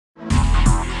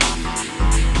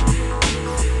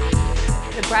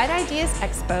Bright Ideas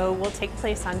Expo will take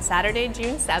place on Saturday,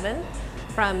 June 7th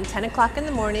from 10 o'clock in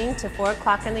the morning to 4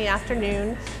 o'clock in the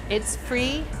afternoon. It's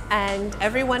free and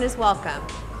everyone is welcome.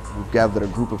 We've gathered a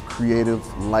group of creative,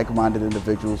 like-minded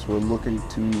individuals who are looking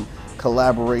to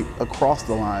collaborate across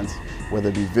the lines, whether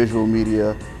it be visual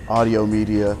media, audio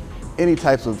media, any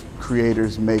types of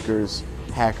creators, makers,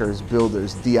 hackers,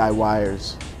 builders,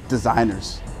 DIYers,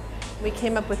 designers. We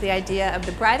came up with the idea of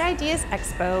the Bright Ideas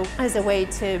Expo as a way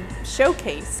to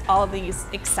showcase all of these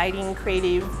exciting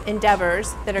creative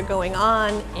endeavors that are going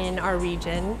on in our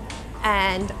region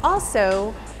and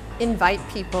also invite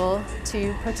people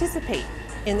to participate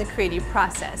in the creative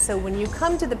process. So when you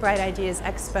come to the Bright Ideas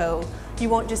Expo, you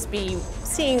won't just be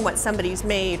seeing what somebody's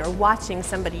made or watching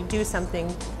somebody do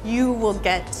something. You will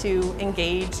get to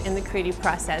engage in the creative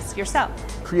process yourself.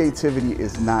 Creativity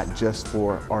is not just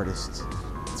for artists.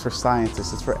 It's for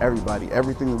scientists, it's for everybody.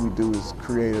 Everything that we do is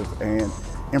creative and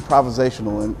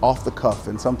improvisational and off the cuff,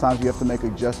 and sometimes you have to make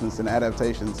adjustments and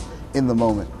adaptations in the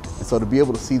moment. And so to be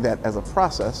able to see that as a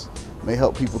process may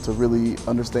help people to really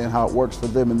understand how it works for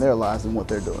them in their lives and what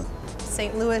they're doing.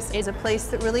 St. Louis is a place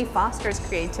that really fosters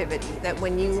creativity, that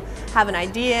when you have an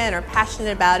idea and are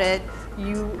passionate about it,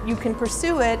 you can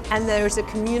pursue it, and there's a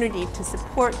community to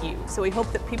support you. So we hope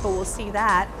that people will see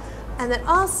that, and that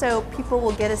also people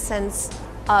will get a sense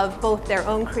of both their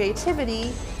own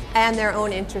creativity and their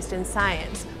own interest in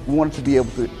science. We wanted to be able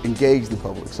to engage the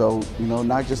public, so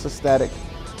not just a static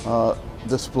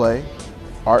display.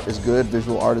 Art is good,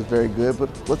 visual art is very good,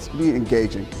 but let's be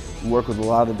engaging. We work with a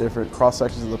lot of different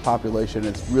cross-sections of the population.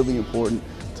 It's really important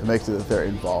to make sure that they're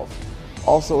involved.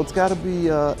 Also, it's got to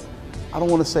be, I don't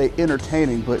want to say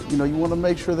entertaining, but you want to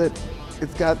make sure that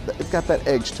it's got that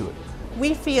edge to it.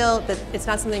 We feel that it's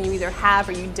not something you either have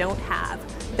or you don't have,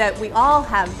 that we all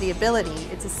have the ability.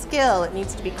 It's a skill, it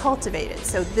needs to be cultivated.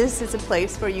 So this is a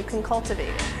place where you can cultivate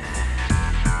it.